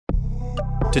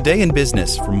Today in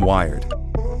Business from Wired.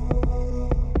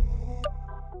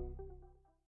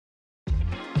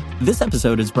 This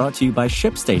episode is brought to you by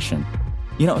ShipStation.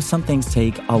 You know, some things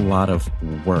take a lot of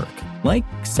work, like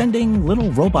sending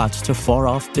little robots to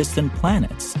far-off distant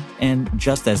planets. And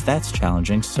just as that's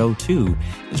challenging, so too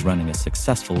is running a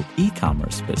successful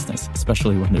e-commerce business,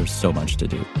 especially when there's so much to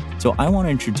do. So I want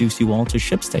to introduce you all to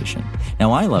ShipStation.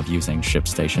 Now, I love using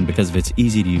ShipStation because of its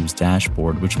easy-to-use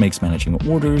dashboard, which makes managing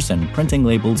orders and printing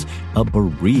labels a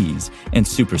breeze and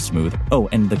super smooth. Oh,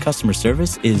 and the customer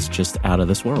service is just out of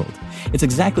this world. It's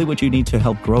exactly what you need to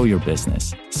help grow your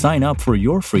business. Sign up for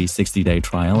your free 60-day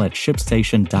trial at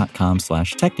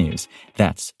shipstation.com/technews.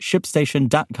 That's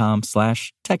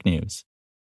shipstation.com/technews.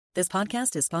 This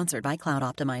podcast is sponsored by Cloud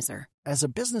Optimizer. As a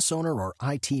business owner or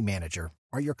IT manager,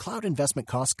 are your cloud investment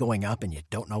costs going up and you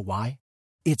don't know why?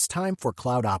 It's time for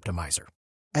Cloud Optimizer.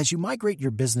 As you migrate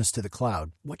your business to the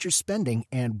cloud, what you're spending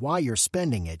and why you're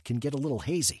spending it can get a little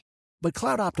hazy. But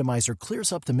Cloud Optimizer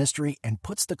clears up the mystery and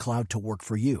puts the cloud to work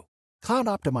for you. Cloud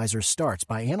Optimizer starts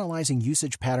by analyzing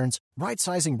usage patterns,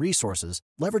 right-sizing resources,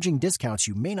 leveraging discounts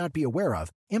you may not be aware of,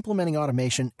 implementing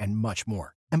automation, and much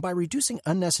more. And by reducing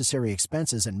unnecessary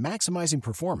expenses and maximizing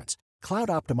performance, Cloud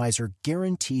Optimizer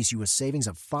guarantees you a savings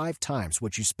of 5 times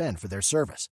what you spend for their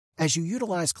service. As you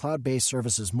utilize cloud-based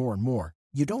services more and more,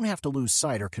 you don't have to lose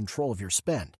sight or control of your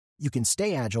spend. You can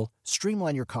stay agile,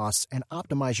 streamline your costs, and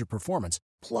optimize your performance,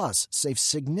 plus save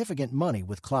significant money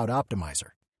with Cloud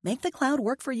Optimizer. Make the cloud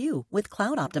work for you with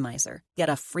Cloud Optimizer. Get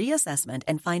a free assessment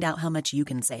and find out how much you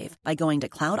can save by going to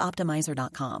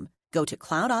cloudoptimizer.com. Go to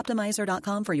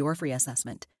cloudoptimizer.com for your free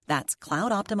assessment. That's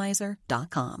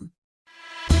cloudoptimizer.com.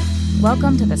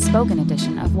 Welcome to the spoken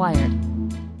edition of Wired.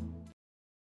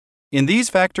 In these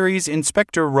factories,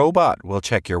 Inspector Robot will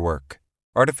check your work.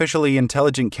 Artificially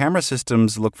intelligent camera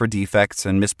systems look for defects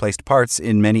and misplaced parts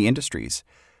in many industries.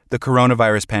 The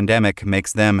coronavirus pandemic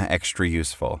makes them extra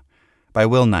useful. By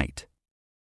Will Knight.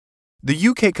 The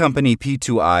UK company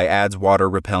P2I adds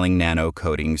water-repelling nano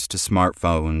coatings to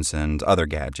smartphones and other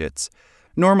gadgets.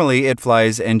 Normally, it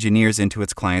flies engineers into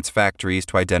its clients' factories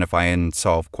to identify and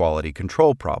solve quality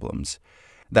control problems.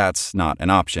 That's not an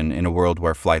option in a world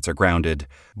where flights are grounded,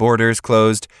 borders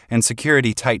closed, and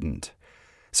security tightened.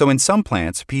 So in some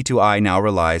plants, P2I now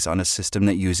relies on a system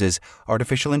that uses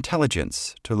artificial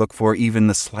intelligence to look for even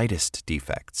the slightest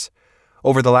defects.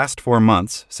 Over the last 4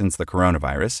 months, since the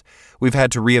coronavirus, we've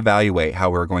had to reevaluate how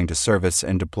we're going to service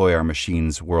and deploy our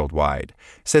machines worldwide,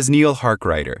 says Neil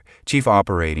Harkrider, Chief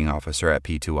Operating Officer at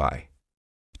P2I.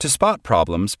 To spot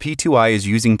problems, P2I is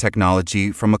using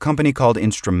technology from a company called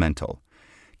Instrumental.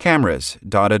 Cameras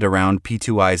dotted around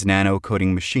P2I's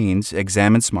nano-coating machines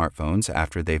examine smartphones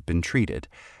after they've been treated,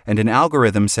 and an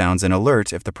algorithm sounds an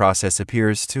alert if the process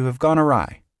appears to have gone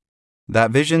awry.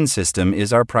 That vision system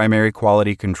is our primary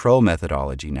quality control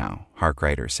methodology now,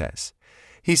 Harkrider says.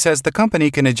 He says the company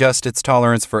can adjust its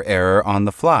tolerance for error on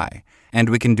the fly, and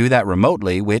we can do that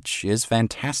remotely, which is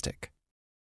fantastic.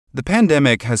 The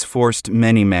pandemic has forced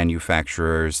many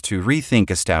manufacturers to rethink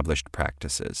established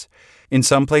practices. In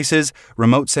some places,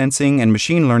 remote sensing and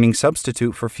machine learning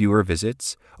substitute for fewer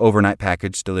visits, overnight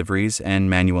package deliveries, and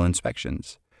manual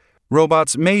inspections.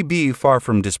 Robots may be far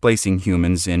from displacing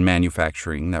humans in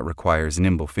manufacturing that requires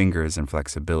nimble fingers and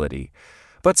flexibility.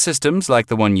 But systems like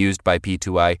the one used by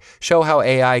P2I show how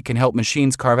AI can help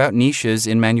machines carve out niches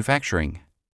in manufacturing.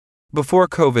 Before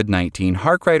COVID-19,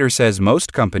 Harkrider says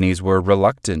most companies were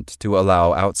reluctant to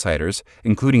allow outsiders,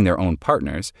 including their own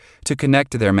partners, to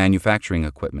connect to their manufacturing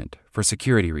equipment for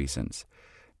security reasons.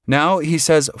 Now, he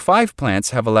says 5 plants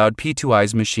have allowed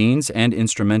P2I's machines and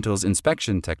Instrumental's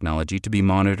inspection technology to be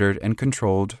monitored and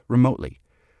controlled remotely.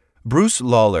 Bruce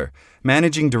Lawler,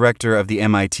 managing director of the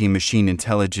MIT Machine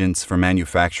Intelligence for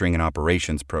Manufacturing and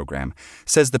Operations program,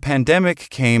 says the pandemic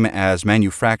came as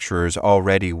manufacturers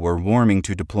already were warming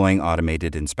to deploying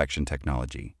automated inspection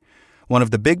technology. One of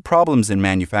the big problems in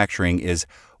manufacturing is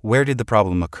where did the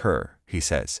problem occur, he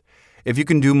says. If you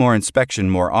can do more inspection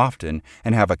more often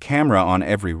and have a camera on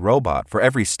every robot for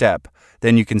every step,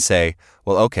 then you can say,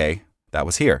 well, okay, that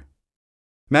was here.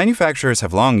 Manufacturers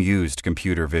have long used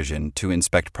computer vision to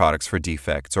inspect products for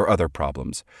defects or other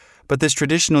problems, but this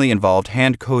traditionally involved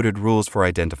hand-coded rules for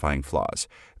identifying flaws,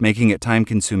 making it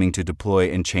time-consuming to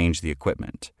deploy and change the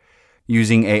equipment.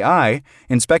 Using AI,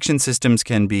 inspection systems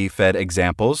can be fed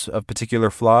examples of particular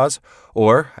flaws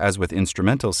or, as with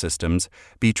instrumental systems,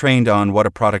 be trained on what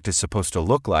a product is supposed to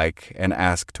look like and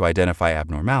asked to identify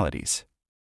abnormalities.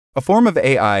 A form of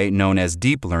AI known as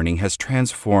deep learning has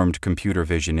transformed computer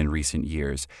vision in recent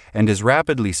years and is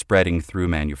rapidly spreading through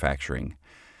manufacturing.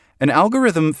 An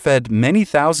algorithm fed many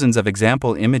thousands of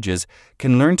example images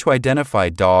can learn to identify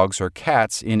dogs or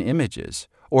cats in images,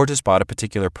 or to spot a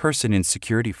particular person in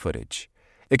security footage.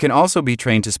 It can also be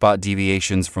trained to spot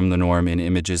deviations from the norm in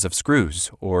images of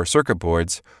screws, or circuit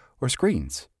boards, or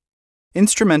screens.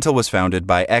 Instrumental was founded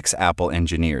by ex-Apple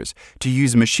engineers to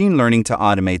use machine learning to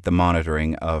automate the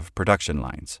monitoring of production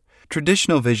lines.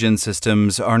 Traditional vision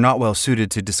systems are not well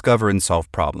suited to discover and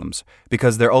solve problems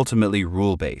because they're ultimately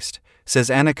rule-based, says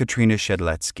Anna Katrina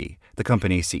Shedletsky, the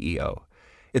company's CEO.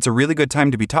 It's a really good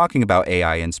time to be talking about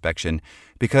AI inspection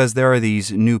because there are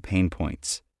these new pain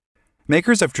points.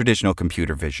 Makers of traditional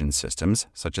computer vision systems,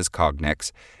 such as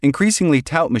Cognex, increasingly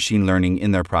tout machine learning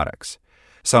in their products.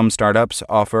 Some startups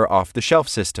offer off-the-shelf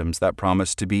systems that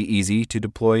promise to be easy to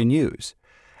deploy and use.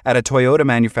 At a Toyota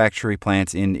manufacturing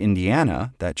plant in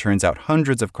Indiana that churns out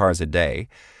hundreds of cars a day,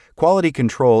 quality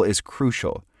control is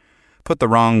crucial. Put the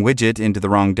wrong widget into the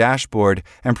wrong dashboard,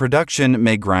 and production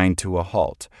may grind to a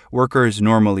halt. Workers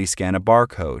normally scan a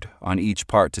barcode on each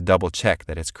part to double-check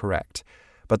that it's correct.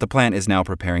 But the plant is now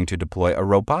preparing to deploy a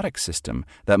robotic system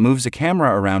that moves a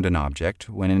camera around an object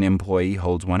when an employee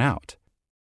holds one out.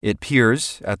 It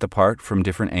peers at the part from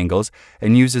different angles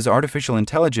and uses artificial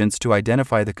intelligence to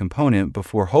identify the component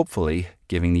before hopefully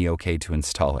giving the okay to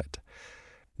install it.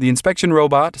 The inspection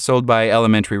robot, sold by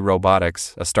Elementary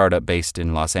Robotics, a startup based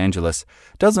in Los Angeles,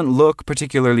 doesn't look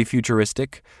particularly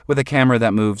futuristic, with a camera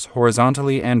that moves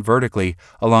horizontally and vertically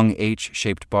along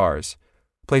H-shaped bars.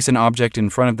 Place an object in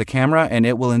front of the camera and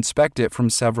it will inspect it from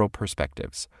several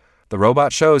perspectives. The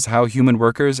robot shows how human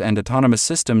workers and autonomous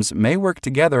systems may work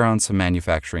together on some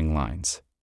manufacturing lines.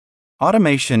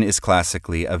 Automation is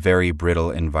classically a very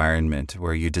brittle environment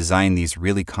where you design these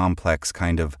really complex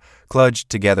kind of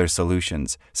kludged-together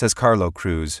solutions, says Carlo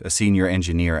Cruz, a senior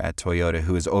engineer at Toyota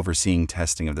who is overseeing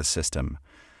testing of the system.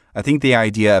 I think the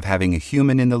idea of having a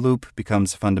human in the loop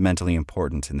becomes fundamentally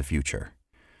important in the future.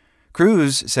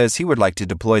 Cruz says he would like to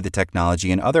deploy the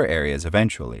technology in other areas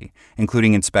eventually,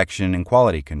 including inspection and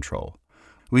quality control.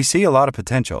 We see a lot of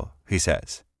potential, he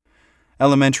says.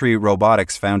 Elementary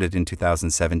Robotics, founded in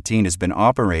 2017, has been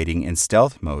operating in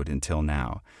stealth mode until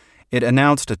now. It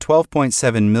announced a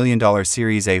 $12.7 million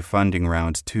Series A funding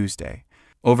round Tuesday.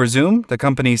 Over Zoom, the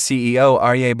company's CEO,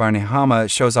 Arye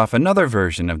Barnehama, shows off another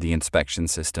version of the inspection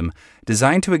system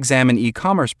designed to examine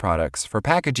e-commerce products for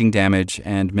packaging damage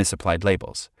and misapplied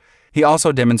labels. He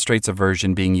also demonstrates a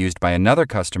version being used by another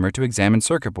customer to examine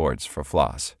circuit boards for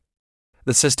flaws.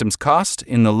 The systems cost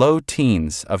in the low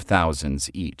teens of thousands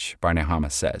each,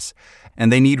 Barnehama says,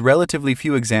 and they need relatively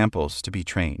few examples to be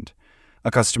trained. A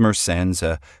customer sends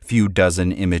a few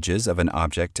dozen images of an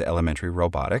object to Elementary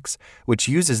Robotics, which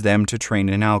uses them to train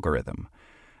an algorithm.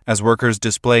 As workers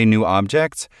display new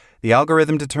objects, the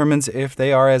algorithm determines if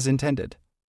they are as intended.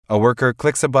 A worker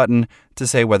clicks a button to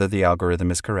say whether the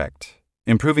algorithm is correct,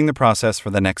 improving the process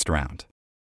for the next round.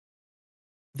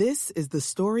 This is the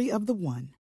story of the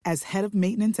one. As head of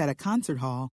maintenance at a concert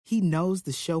hall, he knows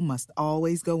the show must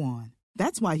always go on.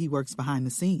 That's why he works behind the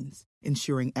scenes,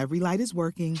 ensuring every light is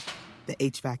working, the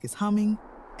HVAC is humming,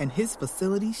 and his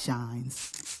facility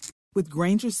shines. With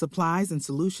Grainger's supplies and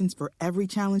solutions for every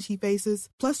challenge he faces,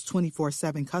 plus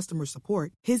 24/7 customer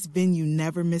support, his venue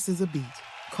never misses a beat.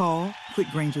 Call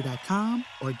quickgrainger.com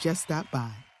or just stop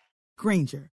by.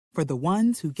 Grainger, for the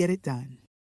ones who get it done.